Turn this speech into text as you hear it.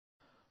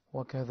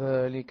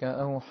وكذلك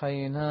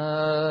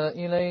أوحينا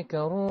إليك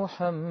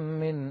روحا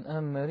من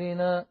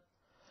أمرنا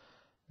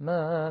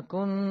ما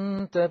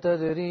كنت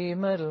تدري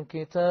ما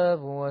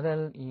الكتاب ولا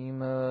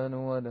الإيمان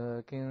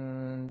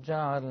ولكن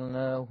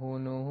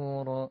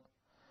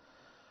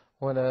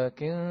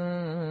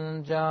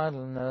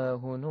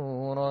جعلناه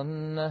نورا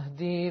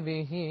نهدي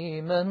به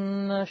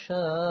من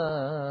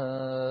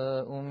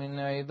نشاء من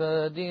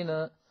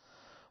عبادنا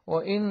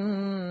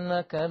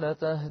وإنك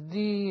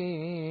لتهدي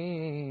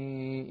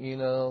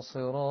إلى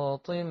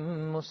صراط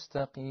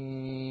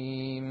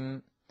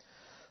مستقيم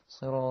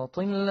صراط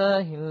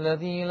الله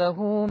الذي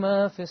له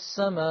ما في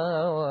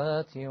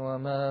السماوات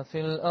وما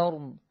في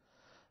الأرض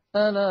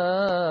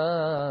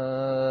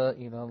ألا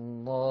إلى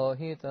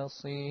الله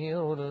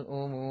تصير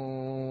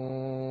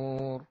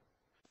الأمور.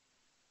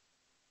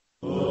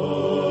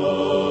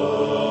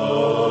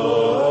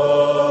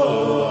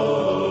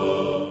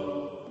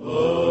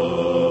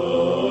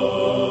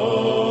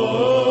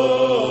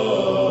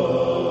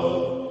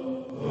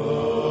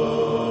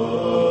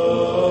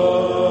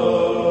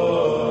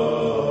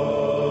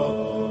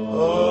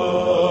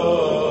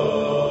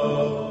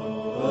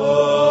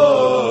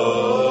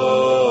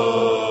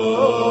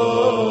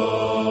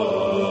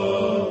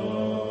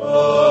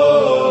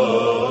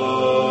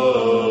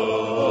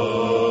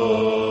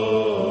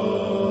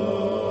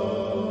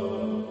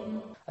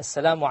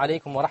 Assalamu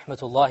alaikum wa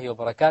rahmatullahi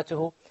wa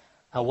barakatuhu,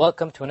 and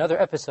welcome to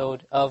another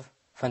episode of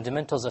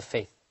Fundamentals of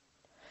Faith.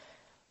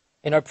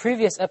 In our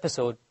previous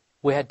episode,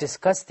 we had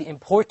discussed the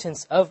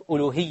importance of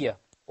uluhiyyah,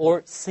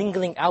 or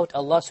singling out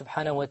Allah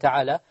subhanahu wa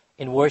ta'ala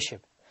in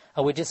worship.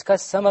 And we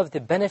discussed some of the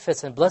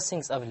benefits and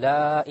blessings of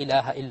La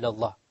ilaha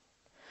illAllah.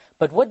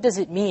 But what does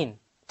it mean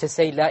to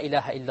say La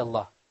ilaha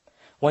illAllah?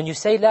 When you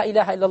say La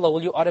ilaha illAllah,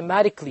 will you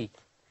automatically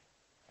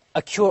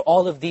accrue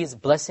all of these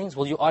blessings?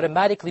 Will you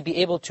automatically be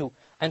able to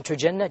enter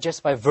Jannah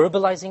just by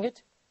verbalizing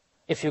it?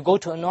 If you go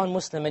to a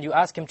non-Muslim and you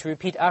ask him to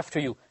repeat after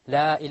you,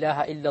 La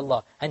ilaha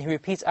illallah, and he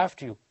repeats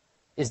after you,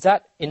 is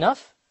that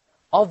enough?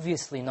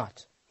 Obviously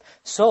not.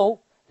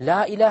 So,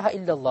 La ilaha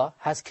illallah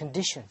has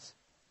conditions.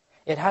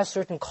 It has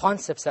certain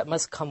concepts that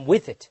must come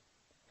with it.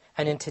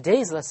 And in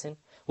today's lesson,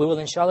 we will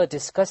inshallah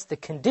discuss the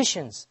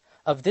conditions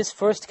of this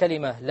first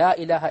kalima, La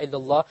ilaha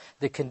illallah,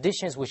 the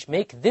conditions which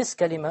make this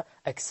kalima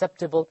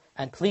acceptable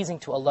and pleasing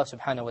to Allah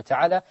subhanahu wa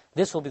ta'ala.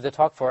 This will be the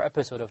talk for our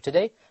episode of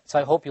today. So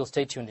I hope you'll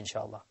stay tuned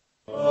inshallah.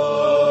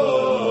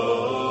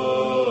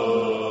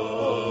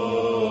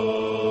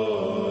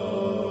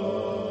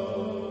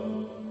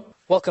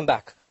 Welcome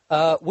back.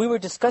 We were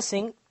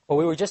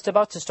just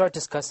about to start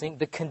discussing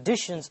the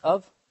conditions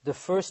of the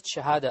first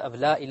shahada of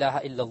La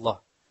ilaha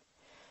illallah.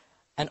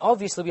 And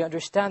obviously we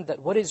understand that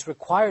what is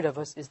required of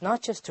us is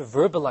not just to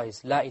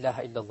verbalize La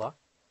ilaha illallah.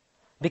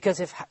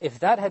 Because if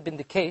that had been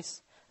the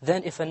case,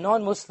 then if a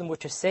non-Muslim were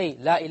to say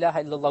La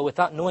ilaha illallah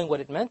without knowing what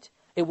it meant,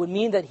 it would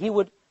mean that he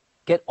would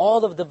get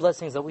all of the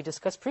blessings that we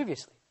discussed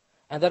previously.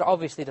 And that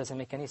obviously doesn't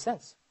make any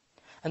sense.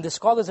 And the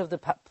scholars of the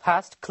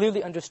past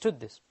clearly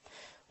understood this.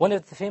 One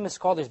of the famous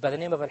scholars by the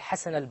name of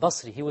Al-Hasan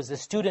al-Basri, he was the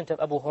student of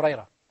Abu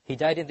Hurairah. He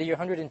died in the year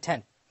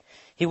 110.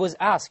 He was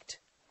asked,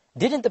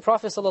 didn't the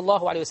Prophet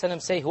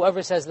ﷺ say,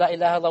 whoever says La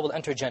ilaha illallah will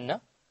enter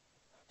Jannah?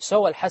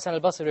 So Al-Hasan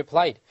al-Basri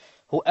replied,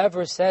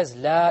 whoever says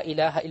La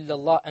ilaha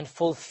illallah and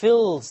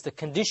fulfills the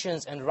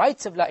conditions and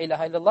rights of La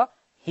ilaha illallah,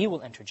 he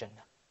will enter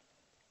Jannah.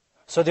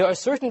 So there are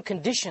certain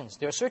conditions,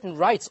 there are certain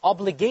rights,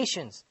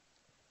 obligations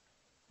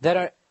that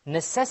are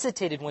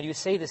necessitated when you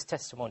say this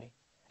testimony.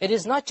 It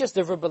is not just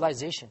the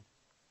verbalization.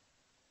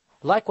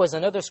 Likewise,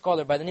 another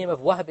scholar by the name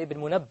of Wahb ibn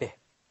Munabbih,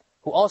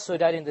 who also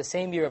died in the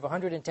same year of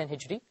 110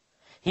 Hijri,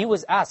 he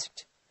was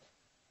asked,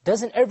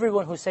 doesn't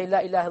everyone who say La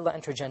ilaha illallah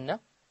enter Jannah?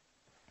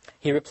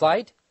 He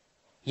replied,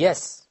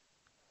 yes,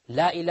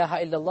 La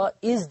ilaha illallah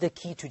is the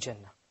key to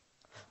Jannah.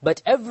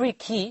 But every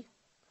key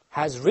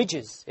has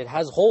ridges, it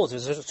has holes,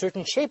 there's a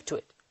certain shape to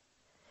it.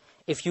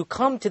 If you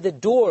come to the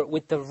door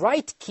with the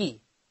right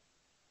key,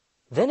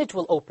 then it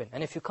will open.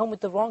 And if you come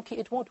with the wrong key,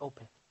 it won't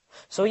open.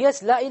 So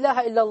yes, La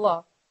ilaha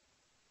illallah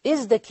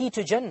is the key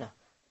to Jannah.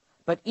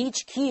 But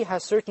each key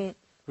has certain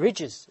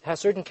ridges, has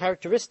certain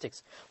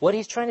characteristics. What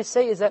he's trying to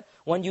say is that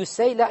when you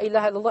say La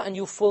ilaha illallah and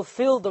you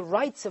fulfill the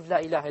rights of La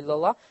ilaha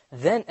illallah,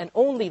 then and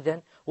only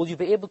then will you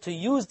be able to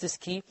use this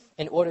key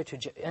in order to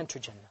enter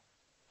Jannah.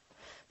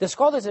 The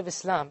scholars of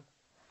Islam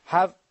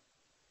have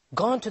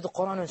gone to the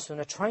Quran and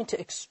Sunnah trying to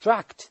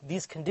extract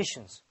these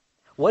conditions.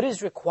 What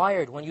is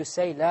required when you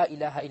say La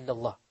ilaha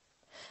illallah?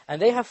 And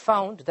they have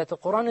found that the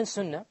Quran and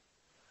Sunnah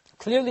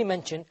clearly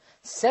mention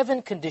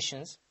 7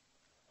 conditions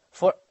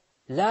for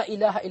La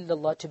ilaha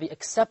illallah to be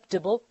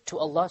acceptable to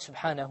Allah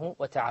subhanahu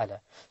wa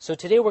ta'ala. So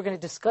today we're going to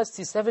discuss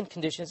these 7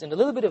 conditions in a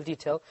little bit of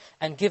detail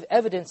and give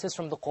evidences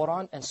from the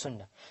Quran and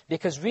Sunnah.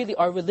 Because really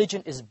our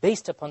religion is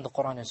based upon the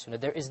Quran and Sunnah.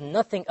 There is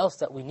nothing else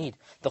that we need.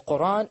 The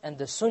Quran and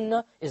the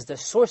Sunnah is the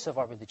source of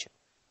our religion.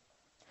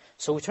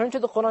 So we turn to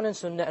the Quran and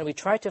Sunnah and we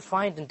try to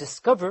find and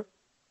discover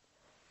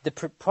the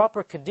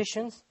proper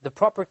conditions, the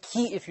proper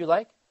key, if you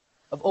like,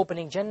 of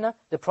opening Jannah,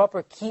 the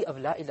proper key of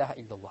La ilaha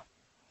illallah.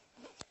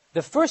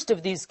 The first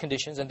of these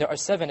conditions, and there are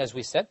 7 as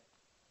we said,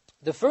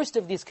 the first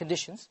of these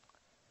conditions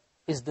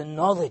is the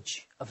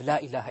knowledge of La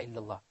ilaha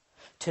illallah.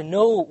 To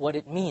know what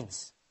it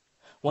means.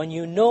 When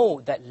you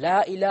know that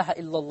La ilaha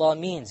illallah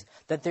means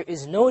that there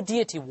is no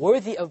deity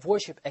worthy of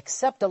worship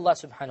except Allah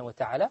subhanahu wa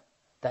ta'ala,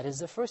 that is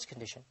the first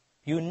condition.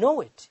 You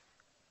know it.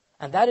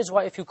 And that is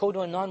why if you go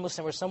to a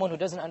non-Muslim or someone who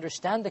doesn't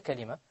understand the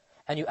kalima,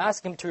 and you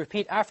ask him to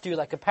repeat after you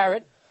like a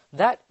parrot,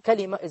 that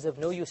kalima is of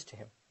no use to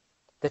him.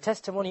 The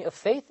testimony of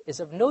faith is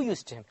of no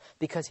use to him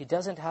because he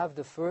doesn't have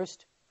the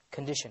first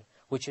condition,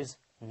 which is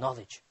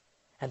knowledge.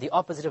 And the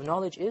opposite of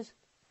knowledge is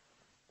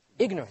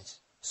ignorance.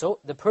 So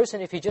the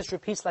person, if he just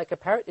repeats like a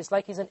parrot, it's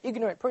like he's an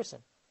ignorant person.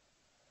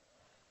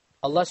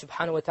 Allah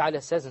subhanahu wa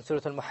ta'ala says in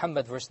Surah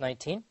Al-Muhammad verse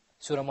 19,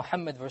 Surah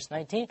Muhammad verse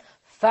 19,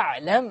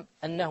 فَاعْلَمْ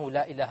أَنَّهُ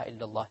لَا إِلَهَ إِلَّا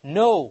اللَّهِ.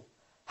 Know,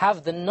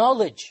 have the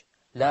knowledge,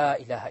 La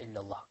ilaha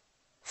illallah.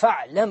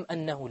 فَاعْلَمْ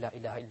أَنَّهُ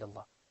لَا إِلَهَ إِلَّا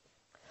اللَّهِ.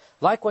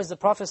 Likewise, the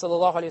Prophet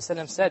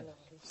ﷺ said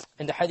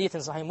in the hadith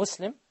in Sahih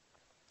Muslim,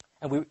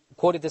 and we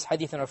quoted this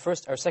hadith in our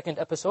second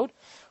episode,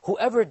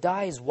 whoever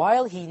dies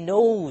while he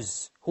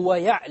knows,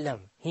 huwa ya'lam,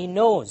 he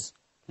knows,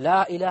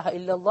 La ilaha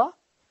illallah,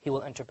 he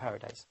will enter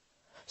paradise.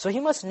 So he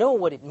must know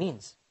what it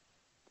means.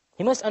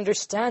 He must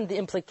understand the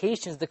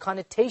implications, the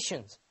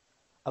connotations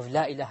of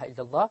La ilaha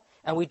illallah.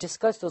 And we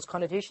discussed those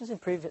connotations in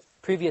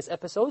previous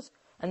episodes.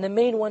 And the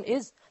main one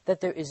is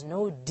that there is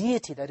no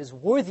deity that is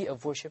worthy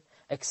of worship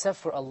except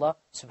for Allah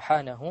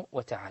subhanahu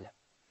wa ta'ala.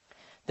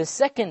 The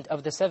second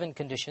of the 7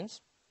 conditions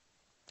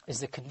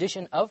is the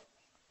condition of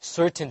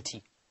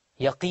certainty,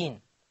 yaqeen.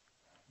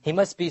 He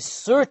must be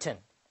certain.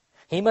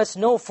 He must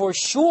know for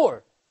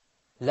sure,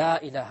 La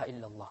ilaha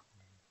illallah.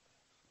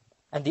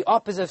 And the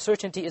opposite of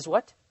certainty is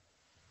what?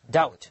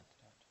 Doubt.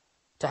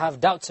 To have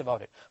doubts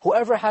about it.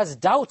 Whoever has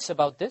doubts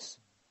about this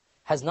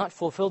has not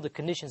fulfilled the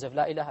conditions of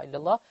La ilaha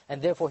illallah,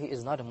 and therefore he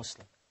is not a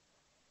Muslim.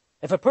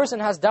 If a person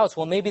has doubts,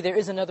 well, maybe there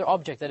is another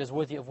object that is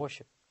worthy of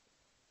worship,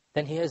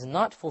 then he has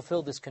not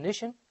fulfilled this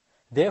condition.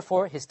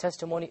 Therefore, his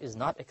testimony is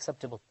not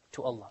acceptable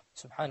to Allah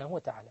subhanahu wa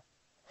ta'ala.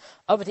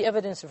 Of the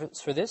evidence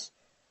for this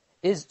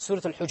is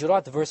Surah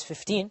Al-Hujurat, verse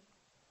 15.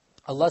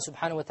 Allah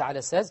subhanahu wa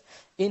ta'ala says,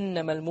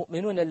 إِنَّمَا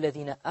الْمُؤْمِنُونَ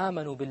الَّذِينَ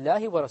آمَنُوا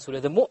بِاللَّهِ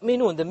وَرَسُولِهِ. The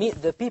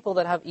mu'minun, the people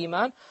that have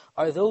iman,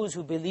 are those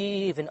who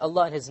believe in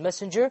Allah and His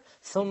Messenger,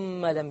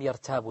 ثُمَّ لَمْ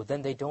يَرْتَابُوا.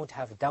 Then they don't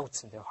have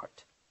doubts in their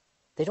heart.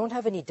 They don't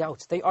have any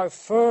doubts. They are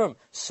firm,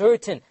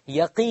 certain,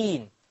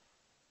 yaqeen.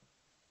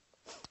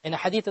 In a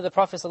hadith of the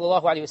Prophet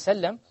sallallahu alaihi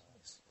wasallam,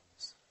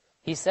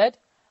 he said,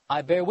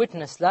 I bear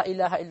witness, La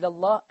ilaha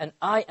illallah, and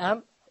I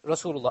am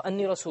Rasulullah,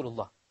 Anni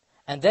Rasulullah.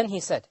 And then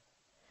he said,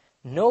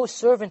 no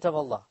servant of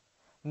Allah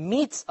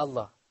meets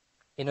Allah.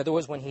 In other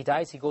words, when he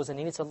dies, he goes and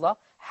he meets Allah,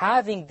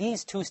 having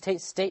these 2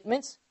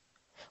 statements,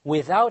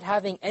 without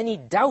having any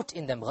doubt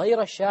in them. غَيْرَ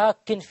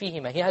شَاكٍ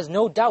فِيهِمَا. He has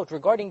no doubt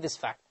regarding this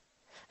fact,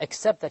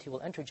 except that he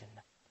will enter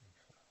Jannah.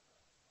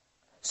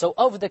 So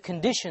of the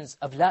conditions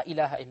of La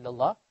ilaha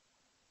illallah,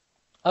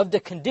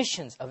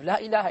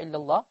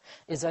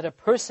 is that a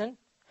person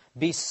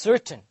be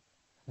certain,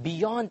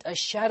 beyond a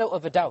shadow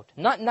of a doubt.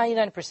 Not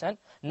 99%,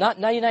 not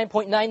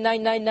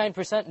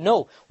 99.9999%,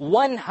 no,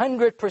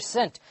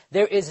 100%.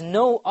 There is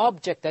no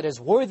object that is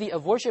worthy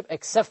of worship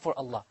except for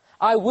Allah.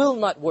 I will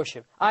not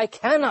worship, I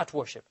cannot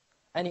worship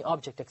any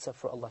object except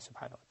for Allah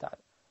subhanahu wa ta'ala.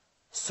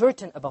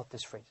 Certain about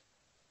this phrase.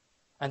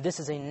 And this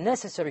is a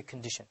necessary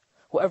condition.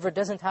 Whoever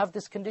doesn't have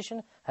this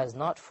condition has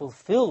not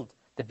fulfilled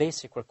the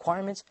basic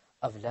requirements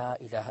of La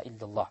ilaha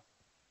illallah.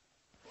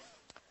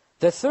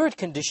 The third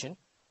condition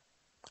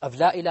of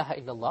La ilaha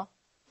illallah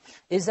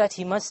is that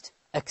he must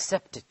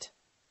accept it.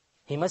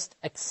 He must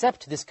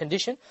accept this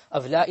condition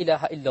of La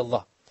ilaha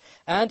illallah.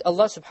 And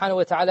Allah subhanahu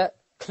wa ta'ala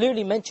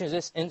clearly mentions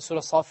this in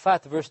Surah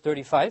Safat verse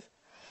 35,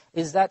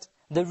 is that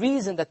the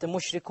reason that the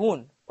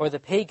mushrikun, or the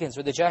pagans,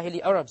 or the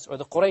Jahili Arabs, or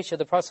the Quraysh of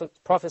the Prophet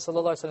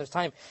sallallahu alaihi wasallam's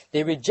time,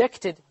 they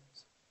rejected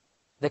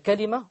the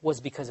kalima was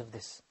because of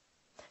this.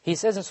 He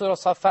says in Surah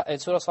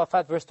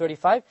Safat verse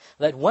 35,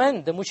 that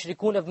when the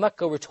mushrikun of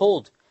Mecca were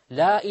told,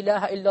 La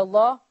ilaha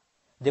illallah,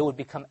 they would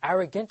become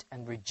arrogant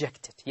and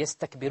reject it.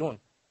 يَسْتَكْبِرُونَ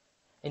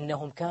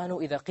إِنَّهُمْ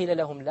كَانُوا إِذَا قِيلَ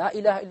لَهُمْ لَا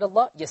إِلَهَ إِلَّا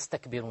اللَّهِ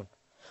يَسْتَكْبِرُونَ.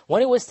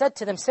 When it was said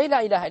to them, say La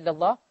ilaha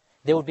illallah,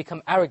 they would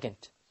become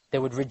arrogant. They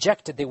would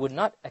reject it. They would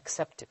not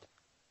accept it.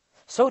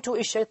 So too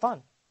is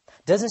shaitan.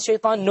 Doesn't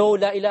shaitan know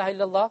La ilaha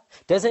illallah?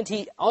 Doesn't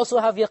he also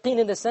have yaqeen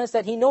in the sense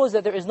that he knows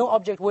that there is no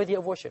object worthy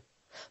of worship?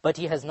 But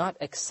he has not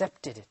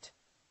accepted it.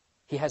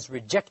 He has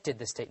rejected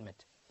the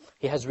statement.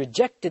 He has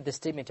rejected the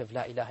statement of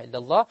La ilaha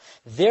illallah.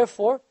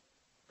 Therefore,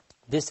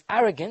 this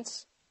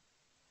arrogance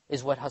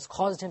is what has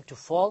caused him to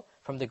fall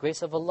from the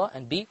grace of Allah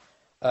and be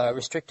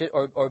restricted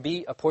or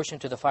be apportioned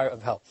to the fire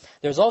of hell.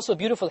 There's also a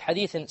beautiful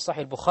hadith in Sahih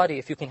al-Bukhari.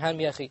 If you can hand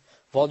me, akhi,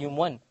 volume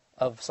 1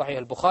 of Sahih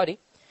al-Bukhari.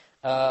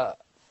 Sahih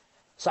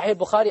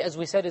al-Bukhari, as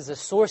we said, is the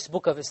source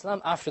book of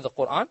Islam after the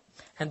Quran.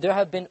 And there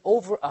have been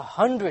over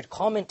 100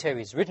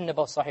 commentaries written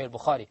about Sahih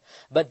al-Bukhari.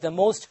 But the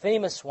most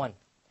famous one,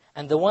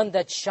 and the one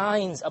that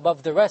shines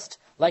above the rest,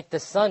 like the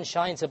sun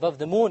shines above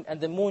the moon, and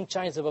the moon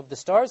shines above the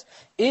stars,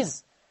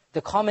 is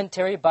the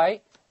commentary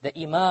by the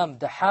Imam,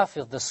 the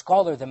Hafiz, the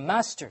scholar, the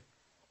master,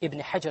 Ibn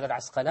Hajar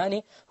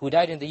al-Asqalani, who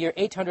died in the year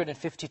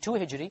 852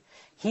 Hijri,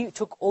 he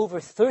took over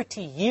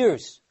 30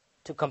 years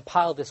to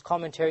compile this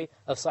commentary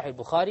of Sahih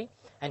Bukhari.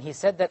 And he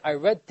said that I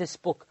read this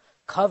book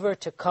cover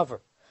to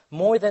cover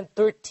more than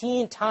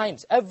 13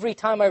 times. Every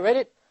time I read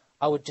it,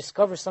 I would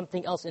discover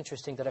something else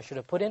interesting that I should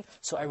have put in,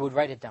 so I would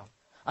write it down.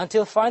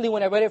 Until finally,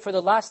 when I read it for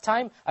the last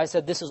time, I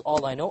said, this is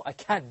all I know. I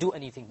can't do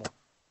anything more.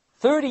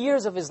 30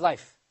 years of his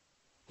life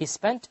he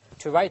spent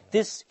to write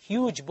this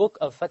huge book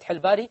of Fath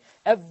al-Bari.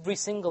 Every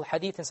single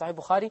hadith in Sahih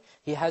Bukhari,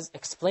 he has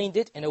explained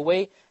it in a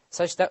way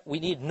such that we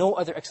need no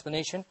other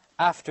explanation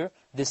after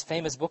this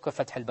famous book of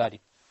Fath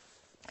al-Bari.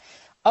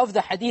 Of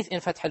the hadith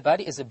in Fath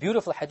al-Bari is a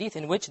beautiful hadith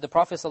in which the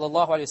Prophet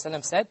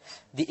ﷺ said,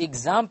 the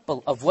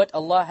example of what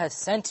Allah has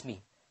sent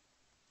me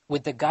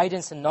with the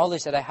guidance and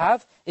knowledge that I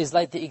have is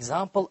like the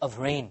example of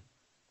rain,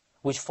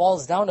 which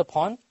falls down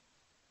upon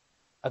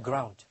a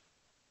ground.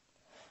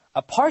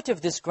 A part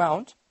of this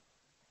ground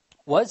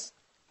was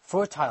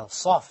fertile,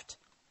 soft.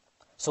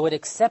 So it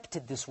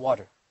accepted this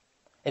water.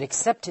 It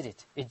accepted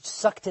it. It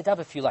sucked it up,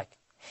 if you like.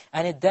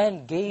 And it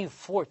then gave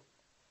forth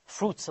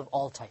fruits of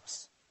all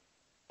types.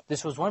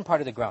 This was one part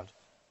of the ground.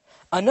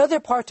 Another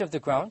part of the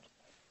ground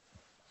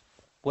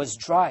was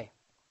dry,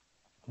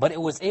 but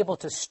it was able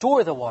to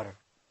store the water.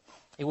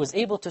 It was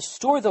able to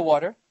store the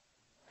water.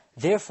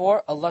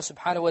 Therefore, Allah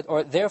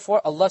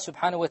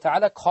subhanahu wa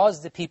ta'ala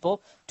caused the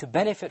people to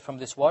benefit from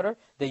this water.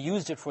 They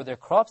used it for their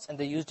crops and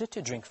they used it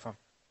to drink from.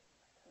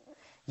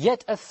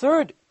 Yet a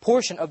third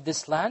portion of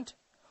this land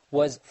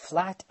was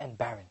flat and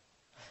barren.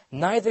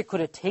 Neither could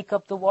it take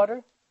up the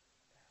water,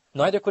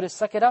 neither could it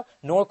suck it up,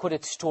 nor could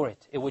it store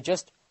it. It would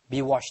just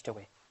be washed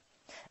away.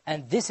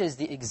 And this is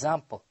the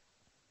example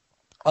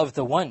of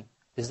the one,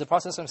 this is the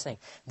process I'm saying,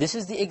 this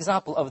is the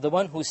example of the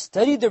one who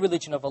studied the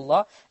religion of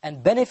Allah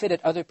and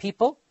benefited other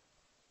people,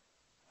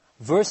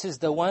 versus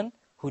the one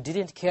who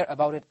didn't care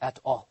about it at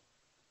all.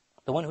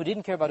 The one who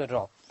didn't care about it at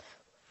all.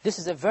 This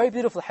is a very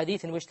beautiful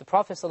hadith in which the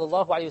Prophet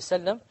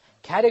ﷺ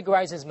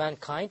categorizes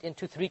mankind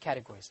into three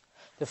categories.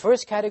 The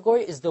first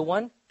category is the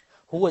one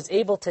who was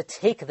able to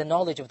take the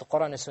knowledge of the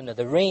Quran and Sunnah,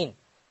 the rain,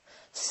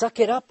 suck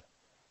it up,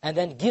 and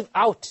then give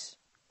out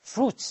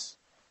fruits,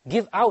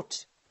 give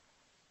out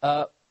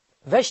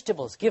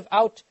vegetables, give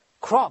out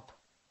crop.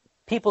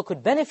 People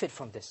could benefit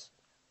from this.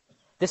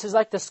 This is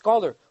like the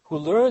scholar who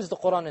learns the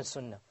Quran and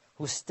Sunnah,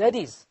 who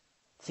studies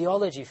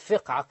theology,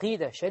 fiqh,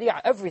 aqeedah, sharia,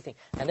 everything,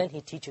 and then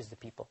he teaches the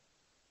people.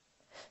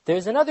 There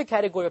is another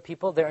category of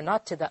people, they are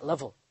not to that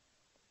level.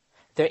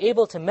 They're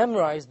able to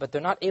memorize, but they're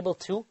not able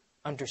to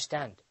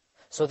understand.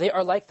 So they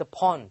are like the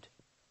pond.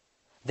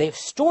 They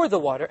store the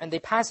water and they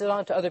pass it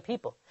on to other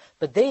people.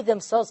 But they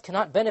themselves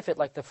cannot benefit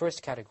like the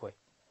first category.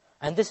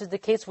 And this is the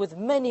case with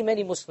many,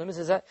 many Muslims,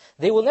 is that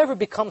they will never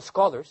become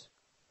scholars,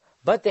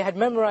 but they had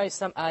memorized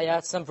some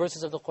ayat, some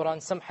verses of the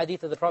Quran, some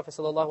hadith of the Prophet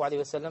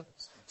ﷺ,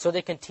 so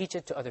they can teach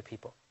it to other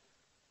people.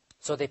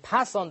 So they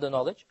pass on the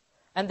knowledge,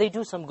 and they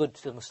do some good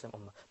to the Muslim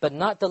Ummah, but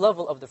not the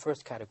level of the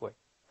first category.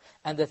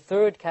 And the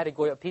third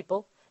category of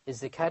people is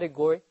the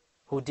category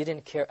who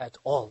didn't care at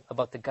all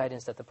about the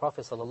guidance that the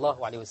Prophet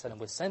ﷺ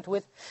was sent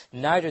with.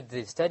 Neither did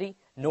they study,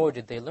 nor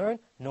did they learn,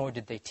 nor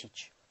did they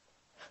teach.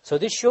 So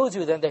this shows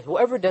you then that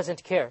whoever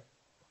doesn't care,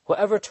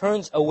 whoever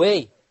turns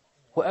away,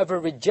 whoever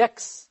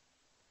rejects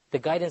the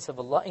guidance of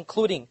Allah,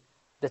 including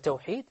the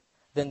Tawheed,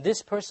 then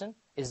this person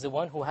is the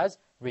one who has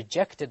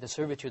rejected the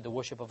servitude, the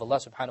worship of Allah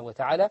subhanahu wa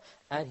ta'ala,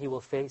 and he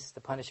will face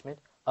the punishment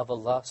of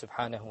Allah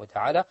subhanahu wa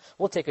ta'ala.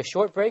 We'll take a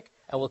short break,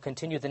 and we'll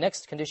continue the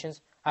next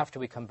conditions after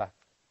we come back.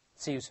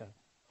 See you soon.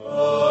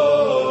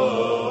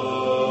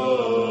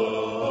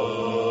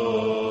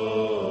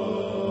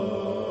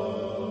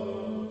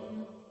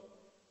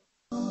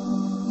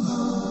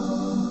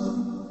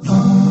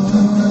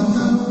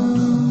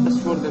 As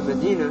for the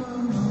Medina,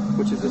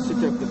 which is the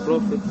city of the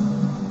Prophet,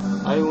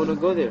 I want to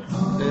go there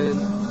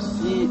and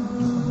see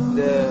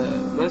the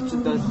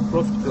masjid that the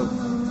Prophet built.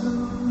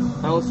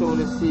 I also want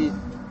to see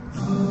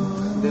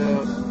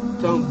the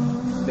tomb,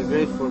 the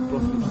grave for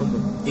Prophet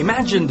Muhammad.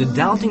 Imagine the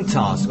daunting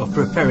task of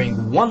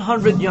preparing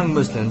 100 young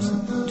Muslims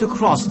to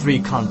cross 3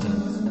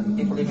 continents.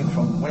 People leaving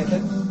from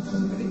Winnipeg?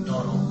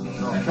 No,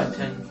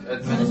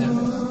 10 minutes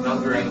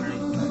younger, angry.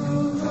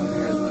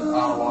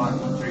 Ottawa,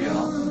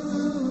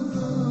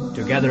 Montreal.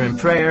 Together in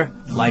prayer,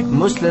 like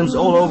Muslims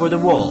all over the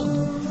world,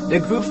 the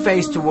group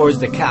faced towards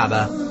the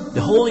Kaaba,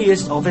 the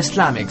holiest of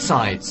Islamic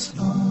sites.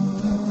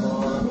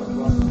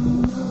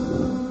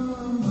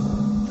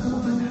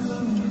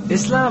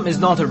 Islam is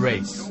not a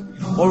race,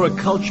 or a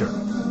culture,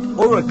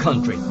 or a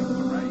country.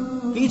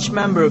 Each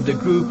member of the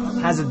group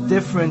has a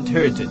different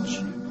heritage.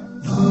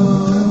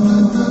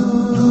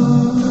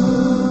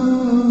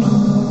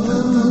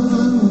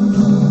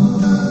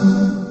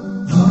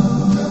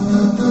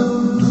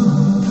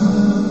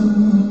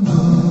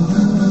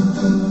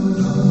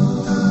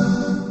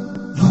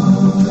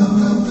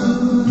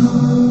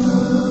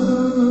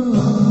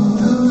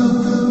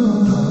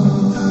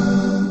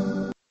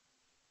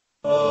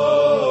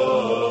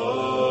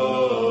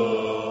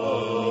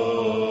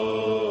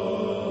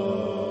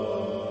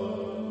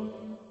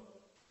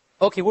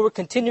 Okay, we were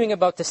continuing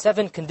about the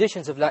 7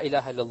 conditions of La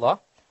ilaha illallah,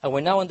 and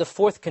we're now on the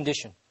 4th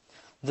condition.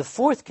 The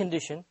 4th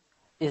condition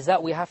is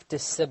that we have to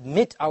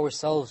submit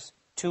ourselves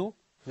to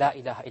La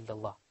ilaha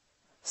illallah.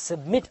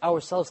 Submit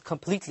ourselves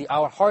completely,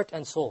 our heart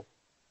and soul.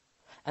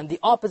 And the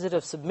opposite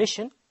of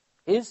submission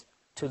is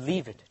to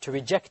leave it, to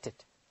reject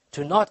it,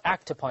 to not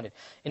act upon it.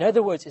 In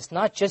other words, it's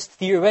not just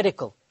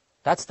theoretical.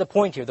 That's the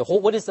point here.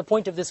 What is the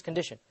point of this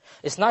condition?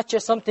 It's not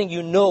just something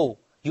you know,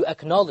 you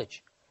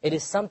acknowledge. It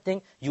is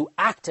something you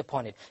act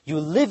upon it. You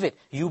live it.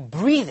 You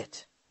breathe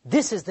it.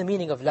 This is the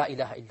meaning of La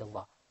ilaha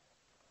illallah.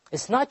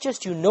 It's not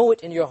just you know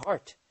it in your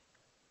heart.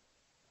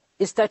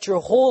 It's that your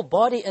whole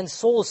body and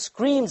soul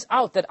screams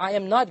out that I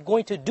am not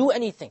going to do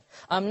anything.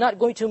 I'm not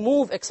going to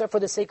move except for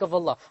the sake of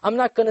Allah. I'm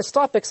not going to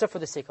stop except for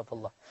the sake of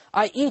Allah.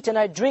 I eat and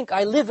I drink,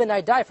 I live and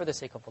I die for the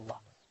sake of Allah.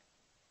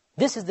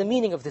 This is the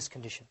meaning of this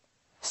condition.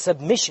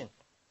 Submission.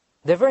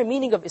 The very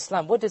meaning of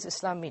Islam. What does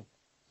Islam mean?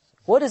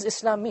 What does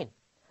Islam mean?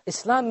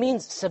 Islam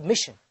means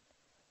submission.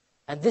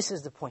 And this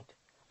is the point.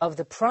 Of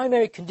the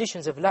primary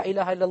conditions of La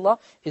ilaha illallah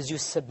is you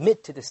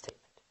submit to this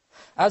statement.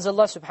 As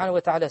Allah subhanahu wa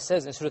ta'ala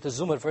says in Surah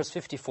Al-Zumar verse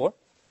 54,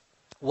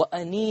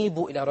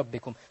 وَأَنِيبُوا إِلَىٰ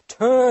رَبِّكُمْ.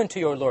 Turn to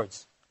your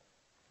Lords.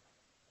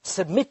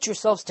 Submit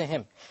yourselves to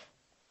Him.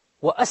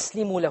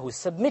 وَأَسْلِمُوا لَهُ.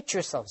 Submit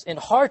yourselves in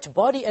heart,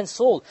 body and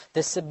soul.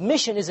 The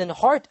submission is in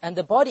heart and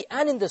the body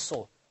and in the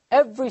soul.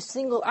 Every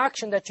single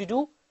action that you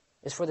do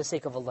is for the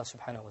sake of Allah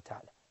subhanahu wa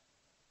ta'ala.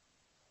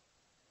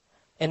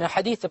 In a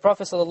hadith, the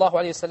Prophet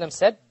ﷺ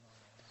said,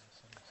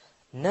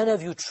 none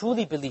of you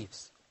truly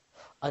believes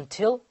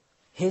until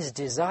his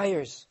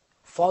desires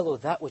follow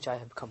that which I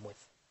have come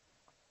with.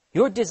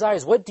 Your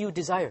desires, what do you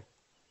desire?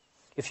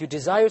 If you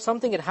desire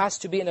something, it has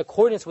to be in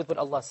accordance with what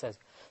Allah says.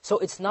 So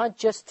it's not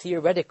just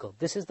theoretical.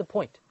 This is the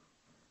point.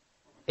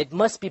 It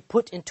must be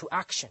put into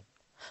action.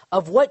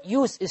 Of what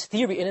use is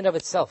theory in and of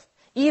itself?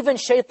 Even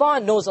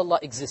shaitan knows Allah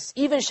exists.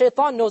 Even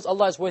shaitan knows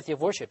Allah is worthy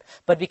of worship.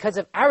 But because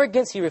of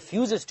arrogance, he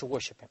refuses to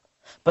worship Him.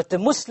 But the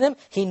Muslim,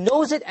 he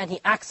knows it and he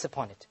acts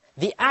upon it.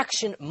 The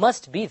action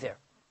must be there,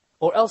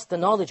 or else the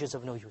knowledge is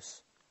of no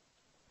use.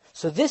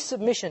 So this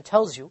submission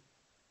tells you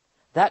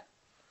that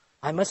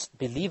I must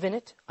believe in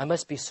it, I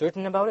must be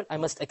certain about it, I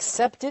must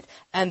accept it,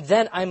 and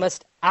then I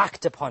must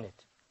act upon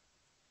it.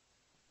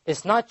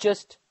 It's not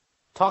just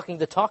talking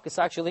the talk, it's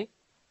actually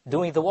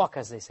doing the walk,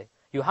 as they say.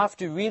 You have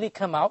to really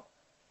come out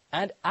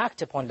and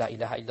act upon La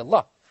ilaha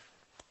illallah.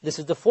 This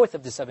is the 4th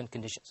of the 7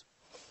 conditions.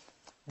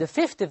 The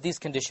 5th of these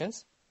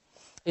conditions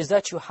is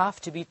that you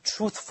have to be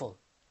truthful.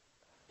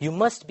 You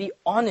must be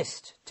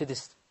honest to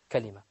this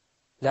kalima,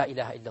 La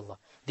ilaha illallah.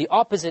 The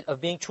opposite of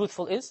being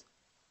truthful is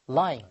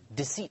lying,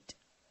 deceit.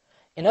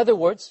 In other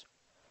words,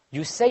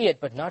 you say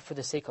it but not for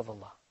the sake of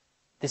Allah.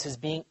 This is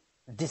being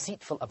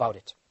deceitful about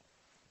it.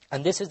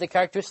 And this is the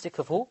characteristic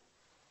of who?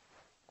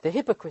 The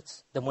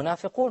hypocrites, the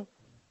munafiqun.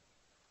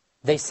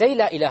 They say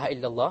La ilaha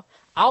illallah.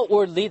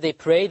 Outwardly they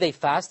pray, they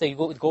fast, they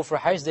go for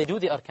hajj, they do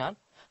the arkan.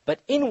 But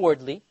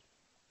inwardly,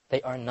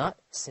 they are not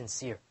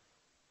sincere.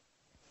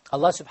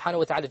 Allah subhanahu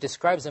wa ta'ala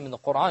describes them in the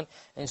Quran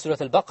in Surah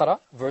Al-Baqarah,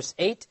 verse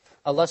 8.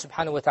 Allah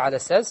subhanahu wa ta'ala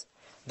says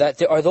that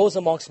there are those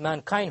amongst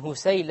mankind who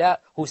say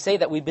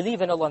that we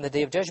believe in Allah on the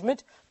Day of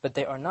Judgment, but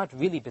they are not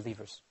really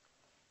believers.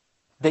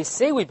 They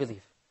say we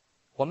believe.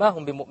 وَمَا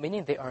هُمْ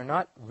بِمُؤْمِنِينَ. They are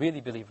not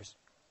really believers.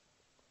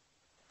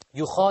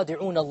 يُخَادِعُونَ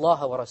اللَّهَ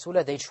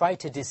وَرَسُولَهُ. They try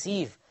to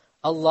deceive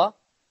Allah.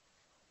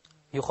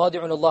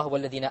 يُخَادِعُونَ اللَّهَ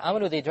وَالَّذِينَ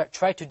آمَنُوا. They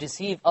try to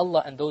deceive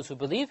Allah and those who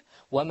believe.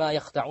 وَمَا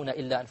يَخْدَعُونَ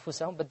إِلَّا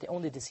أَنفُسَهُمْ. But they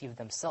only deceive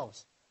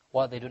themselves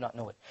while they do not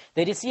know it.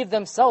 They deceive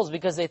themselves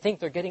because they think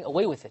they're getting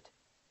away with it.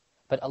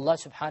 But Allah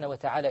subhanahu wa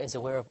ta'ala is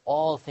aware of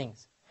all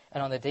things.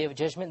 And on the Day of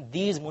Judgment,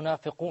 these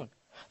munafiqun,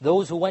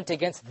 those who went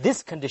against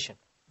this condition,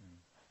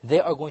 they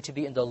are going to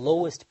be in the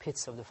lowest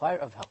pits of the fire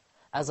of hell.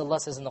 As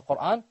Allah says in the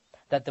Quran,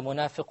 that the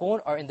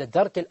munafiqun are in the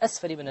dark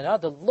al-asfali min an-nar,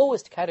 the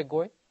lowest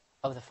category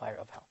of the fire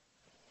of hell.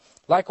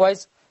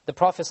 Likewise, the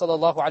Prophet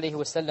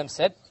ﷺ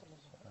said,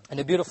 in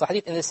a beautiful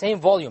hadith, in the same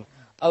volume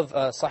of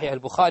Sahih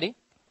al-Bukhari,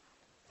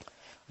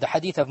 the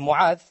hadith of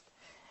Mu'adh,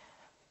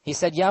 he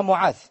said, Ya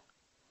Mu'adh,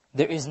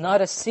 there is not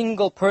a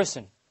single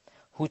person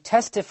who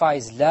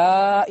testifies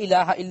La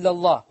ilaha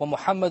illallah wa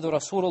Muhammadu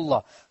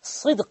Rasulullah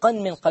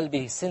sidqan min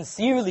qalbihi,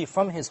 sincerely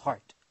from his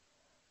heart.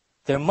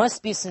 There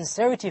must be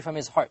sincerity from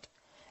his heart,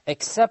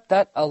 except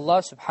that Allah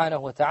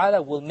subhanahu wa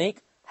ta'ala will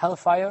make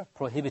hellfire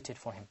prohibited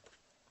for him.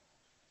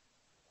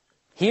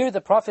 Here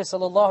the Prophet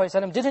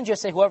ﷺ didn't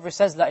just say whoever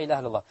says La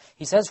ilaha illallah.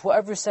 He says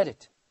whoever said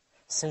it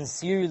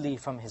sincerely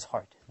from his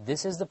heart.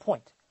 This is the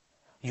point.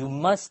 You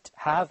must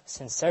have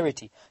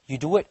sincerity. You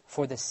do it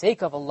for the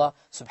sake of Allah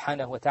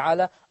subhanahu wa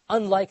ta'ala,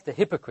 unlike the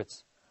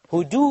hypocrites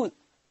who do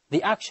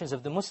the actions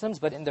of the Muslims,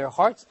 but in their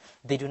hearts,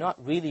 they do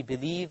not really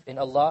believe in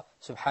Allah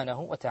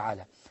subhanahu wa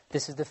ta'ala.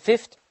 This is the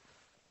 5th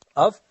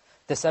of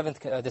the 7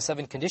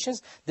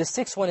 conditions. The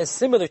 6th one is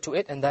similar to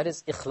it, and that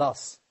is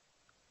ikhlas.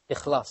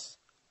 Ikhlas.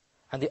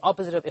 And the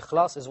opposite of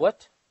ikhlas is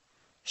what?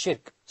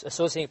 Shirk,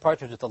 associating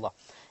partners with Allah.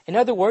 In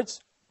other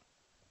words,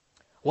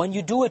 when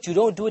you do it, you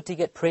don't do it to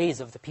get praise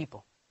of the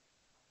people.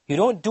 You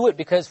don't do it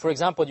because, for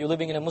example, you're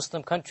living in a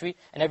Muslim country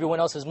and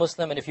everyone else is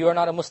Muslim, and if you are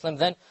not a Muslim,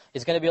 then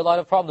it's going to be a lot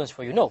of problems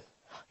for you. No.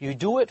 You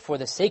do it for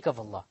the sake of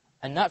Allah,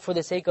 and not for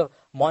the sake of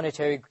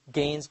monetary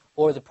gains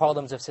or the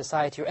problems of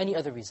society or any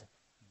other reason.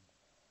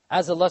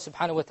 As Allah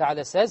subhanahu wa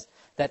ta'ala says,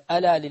 that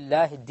أَلَا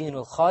لِلَّهِ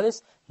الدِّينُ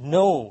الْخَالِصِ,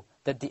 know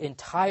that the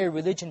entire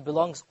religion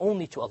belongs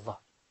only to Allah.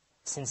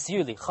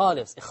 Sincerely,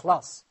 khalis,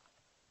 ikhlas.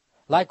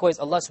 Likewise,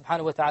 Allah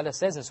subhanahu wa ta'ala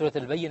says in Surah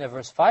Al-Bayyinah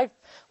verse 5,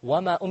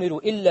 وَمَا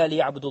أُمِرُوا إِلَّا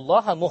لِيَعْبُدُوا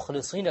اللَّهَ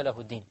مُخْلِصِينَ لَهُ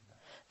الدِّينَ.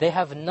 They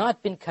have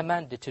not been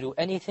commanded to do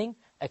anything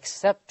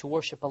except to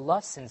worship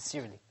Allah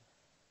sincerely,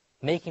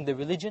 making the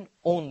religion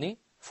only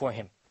for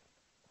Him.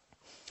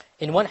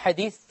 In one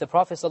hadith, the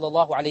Prophet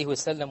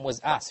ﷺ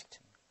was asked,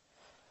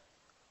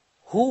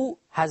 who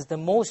has the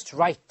most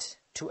right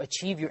to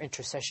achieve your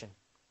intercession?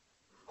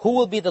 Who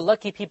will be the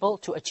lucky people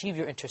to achieve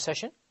your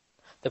intercession?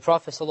 The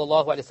Prophet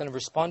ﷺ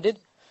responded,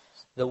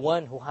 the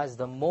one who has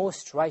the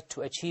most right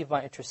to achieve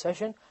my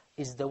intercession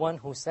is the one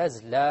who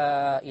says,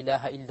 La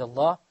ilaha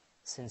illAllah,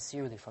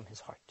 sincerely from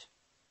his heart.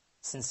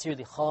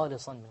 Sincerely,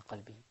 khalisan min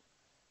qalbi.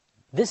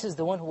 This is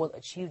the one who will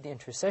achieve the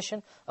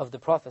intercession of the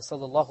Prophet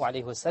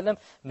ﷺ.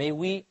 May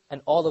we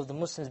and all of the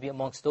Muslims be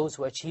amongst those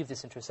who achieve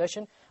this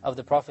intercession of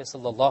the Prophet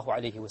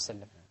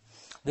ﷺ.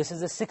 This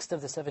is the sixth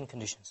of the 7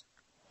 conditions,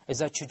 is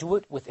that you do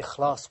it with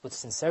ikhlas, with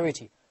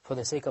sincerity, for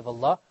the sake of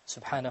Allah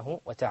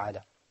subhanahu wa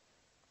ta'ala.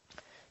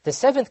 The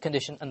 7th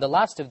condition, and the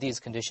last of these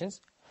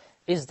conditions,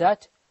 is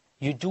that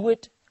you do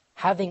it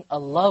having a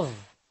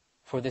love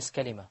for this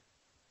kalima.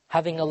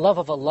 Having a love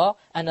of Allah,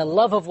 and a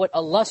love of what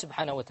Allah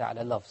subhanahu wa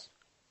ta'ala loves.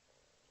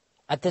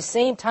 At the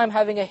same time,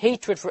 having a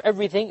hatred for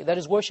everything that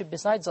is worshipped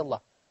besides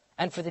Allah,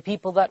 and for the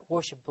people that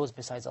worship those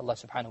besides Allah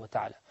subhanahu wa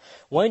ta'ala.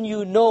 When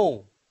you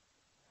know,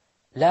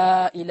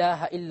 La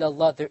ilaha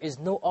illallah, there is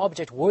no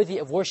object worthy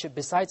of worship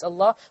besides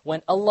Allah,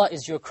 when Allah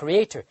is your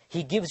creator,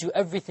 He gives you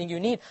everything you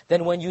need,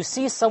 then when you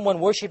see someone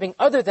worshipping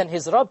other than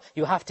his Rabb,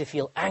 you have to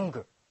feel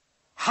anger.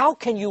 How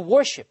can you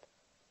worship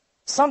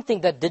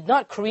something that did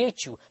not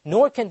create you,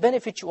 nor can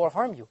benefit you or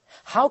harm you?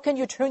 How can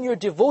you turn your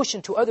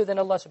devotion to other than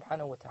Allah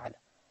subhanahu wa ta'ala?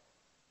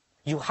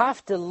 You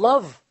have to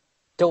love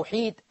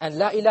Tawheed and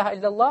La ilaha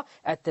illallah.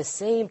 At the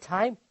same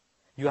time,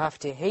 you have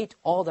to hate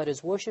all that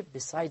is worshipped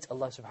besides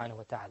Allah subhanahu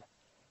wa ta'ala.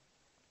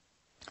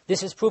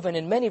 This is proven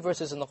in many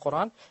verses in the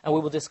Quran, and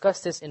we will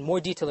discuss this in more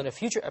detail in a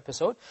future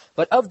episode.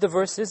 But of the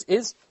verses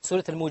is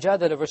Surah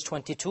Al-Mujadala verse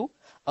 22.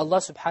 Allah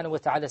subhanahu wa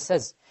ta'ala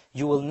says,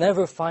 you will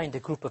never find a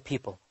group of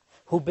people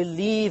who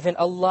believe in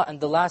Allah and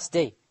the last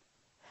day,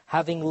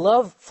 having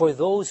love for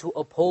those who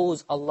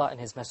oppose Allah and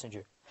His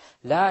Messenger.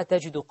 لا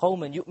تجد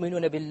قوما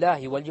يؤمنون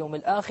بالله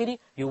واليوم الآخر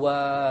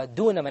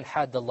يوادون من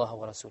حاد الله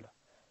ورسوله.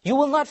 You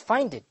will not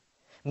find it.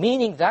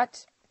 Meaning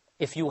that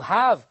if you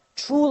have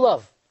true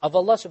love of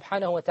Allah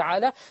subhanahu wa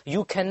ta'ala,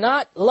 you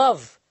cannot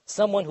love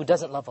someone who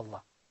doesn't love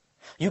Allah.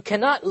 You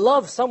cannot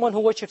love someone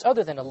who worships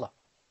other than Allah.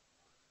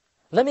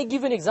 Let me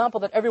give you an example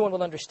that everyone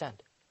will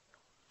understand.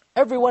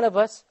 Every one of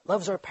us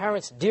loves our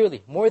parents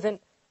dearly, more than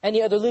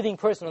any other living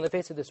person on the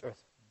face of this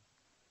earth.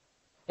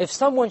 If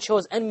someone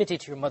shows enmity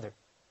to your mother,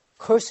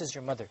 curses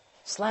your mother,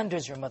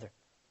 slanders your mother,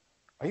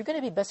 are you going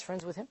to be best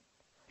friends with him?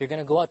 You're going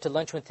to go out to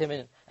lunch with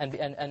him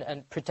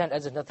and pretend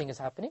as if nothing is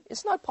happening?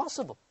 It's not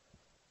possible.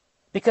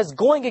 Because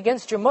going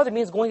against your mother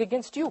means going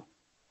against you.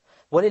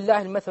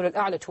 وَلِلَّهِ الْمَثَلُ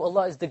الْأَعْلَى. To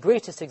Allah is the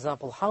greatest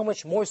example. How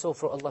much more so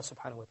for Allah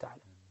subhanahu wa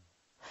ta'ala?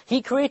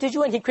 He created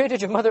you and He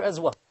created your mother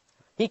as well.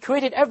 He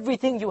created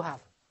everything you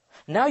have.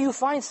 Now you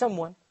find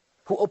someone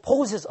who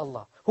opposes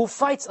Allah, who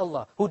fights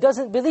Allah, who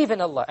doesn't believe in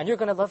Allah, and you're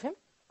going to love him?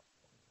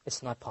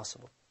 It's not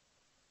possible.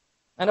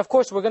 And of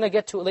course, we're going to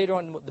get to later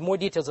on the more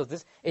details of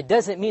this. It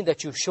doesn't mean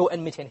that you show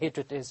enmity and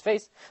hatred to his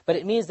face, but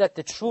it means that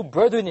the true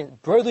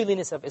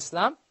brotherliness of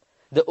Islam,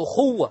 the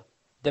ukhuwah,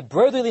 the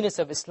brotherliness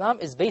of Islam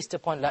is based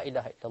upon La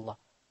ilaha illallah.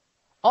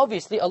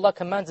 Obviously, Allah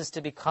commands us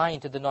to be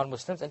kind to the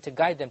non-Muslims and to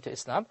guide them to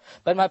Islam.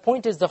 But my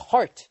point is the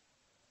heart,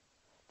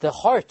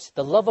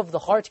 the love of the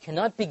heart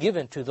cannot be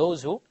given to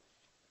those who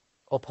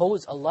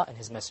oppose Allah and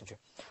His Messenger.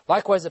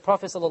 Likewise, the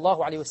Prophet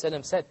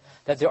ﷺ said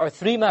that there are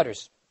 3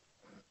 matters.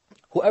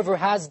 Whoever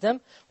has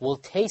them will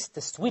taste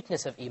the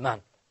sweetness of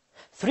Iman.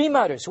 3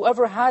 matters.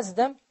 Whoever has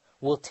them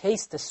will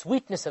taste the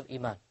sweetness of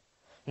Iman.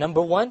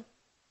 Number 1,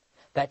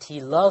 that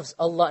he loves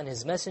Allah and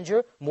His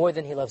Messenger more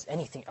than he loves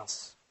anything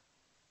else.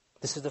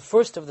 This is the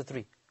first of the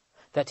 3.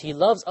 That he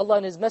loves Allah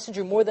and His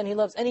Messenger more than he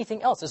loves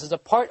anything else. This is a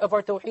part of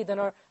our tawheed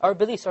and our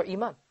beliefs, our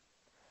iman.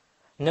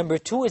 Number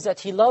 2 is that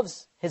he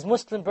loves his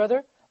Muslim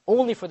brother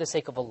only for the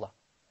sake of Allah.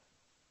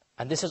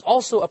 And this is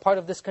also a part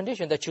of this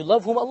condition, that you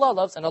love whom Allah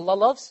loves, and Allah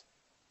loves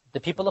the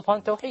people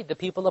upon tawheed, the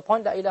people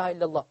upon La ilaha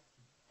illallah.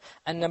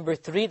 And number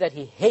 3, that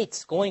he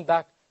hates going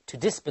back to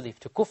disbelief,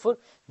 to kufr,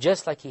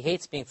 just like he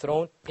hates being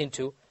thrown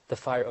into the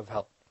fire of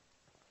hell.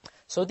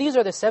 So these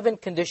are the 7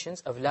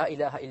 conditions of La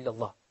ilaha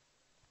illallah.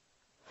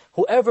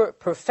 Whoever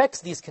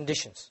perfects these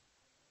conditions,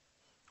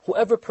 will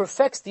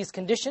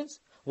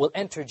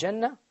enter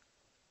Jannah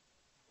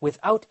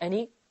without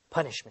any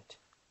punishment.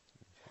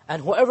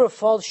 And whoever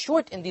falls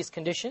short in these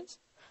conditions,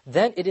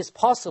 then it is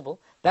possible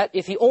that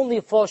if he only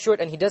falls short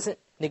and he doesn't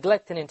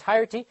neglect in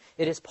entirety,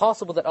 it is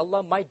possible that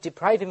Allah might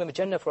deprive him of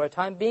Jannah for a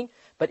time being,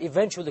 but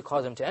eventually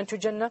cause him to enter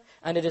Jannah.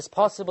 And it is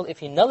possible if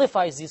he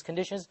nullifies these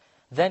conditions,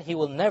 then he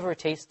will never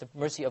taste the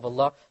mercy of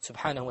Allah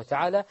subhanahu wa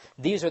ta'ala.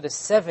 These are the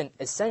 7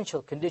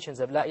 essential conditions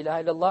of La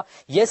ilaha illallah.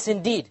 Yes,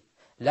 indeed,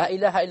 La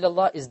ilaha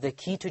illallah is the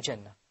key to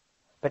Jannah.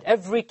 But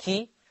every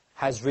key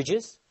has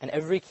ridges, and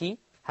every key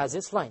has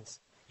its lines.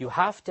 You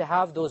have to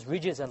have those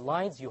ridges and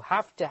lines. You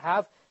have to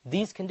have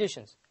these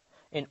conditions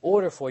in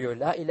order for your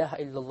La ilaha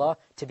illallah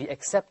to be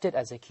accepted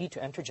as a key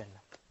to enter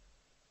Jannah.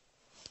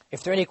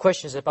 If there are any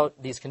questions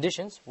about these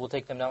conditions, we'll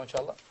take them now,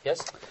 inshallah.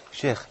 Yes?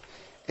 Sheikh,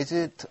 is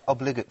it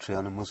obligatory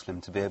on a Muslim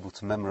to be able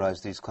to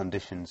memorize these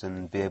conditions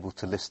and be able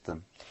to list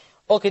them?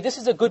 Okay, this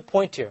is a good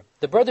point here.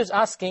 The brother's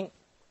asking,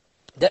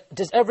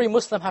 does every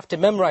Muslim have to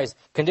memorize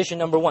condition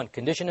number 1,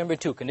 condition number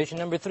 2, condition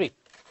number 3?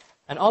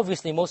 And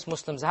obviously most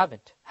Muslims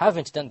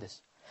haven't done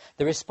this.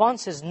 The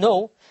response is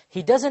no,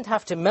 he doesn't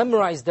have to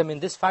memorize them in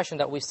this fashion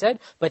that we said,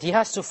 but he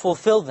has to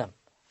fulfill them.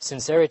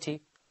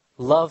 Sincerity,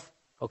 love,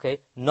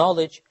 okay,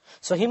 knowledge.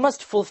 So he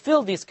must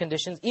fulfill these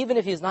conditions even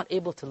if he is not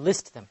able to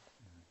list them.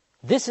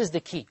 This is the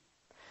key.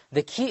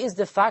 The key is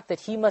the fact that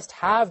he must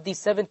have these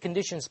 7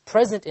 conditions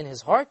present in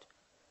his heart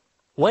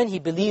when he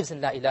believes in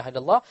La ilaha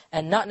illallah,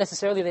 and not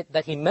necessarily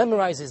that he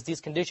memorizes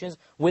these conditions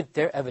with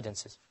their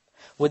evidences.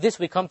 With this,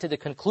 we come to the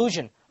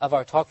conclusion of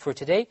our talk for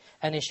today.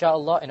 And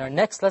inshallah, in our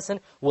next lesson,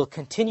 we'll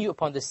continue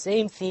upon the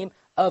same theme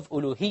of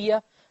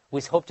uluhiyyah.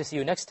 We hope to see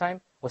you next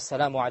time.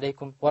 Wassalamu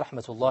alaikum wa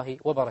rahmatullahi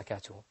wa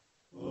barakatuh.